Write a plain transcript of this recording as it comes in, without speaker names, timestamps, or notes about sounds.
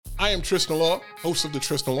I am Tristan Law, host of The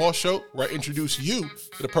Tristan Law Show, where I introduce you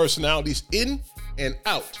to the personalities in and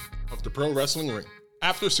out of the pro wrestling ring.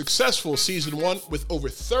 After a successful season 1 with over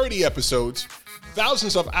 30 episodes,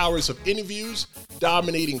 thousands of hours of interviews,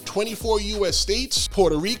 dominating 24 U.S. states,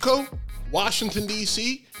 Puerto Rico, Washington,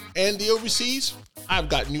 D.C., and the overseas, I've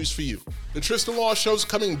got news for you. The Tristan Law Show's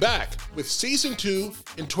coming back with Season 2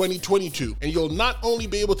 in 2022, and you'll not only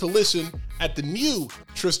be able to listen at the new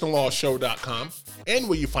TristanLawShow.com and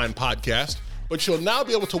where you find podcasts, but you'll now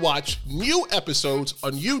be able to watch new episodes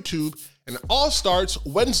on YouTube, and it all starts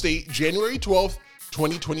Wednesday, January 12th,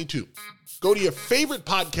 2022. Go to your favorite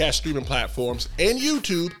podcast streaming platforms and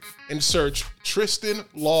YouTube and search Tristan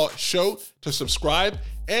Law Show to subscribe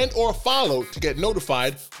and or follow to get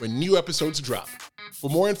notified when new episodes drop. For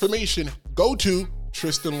more information, go to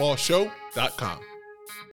TristanLawShow.com.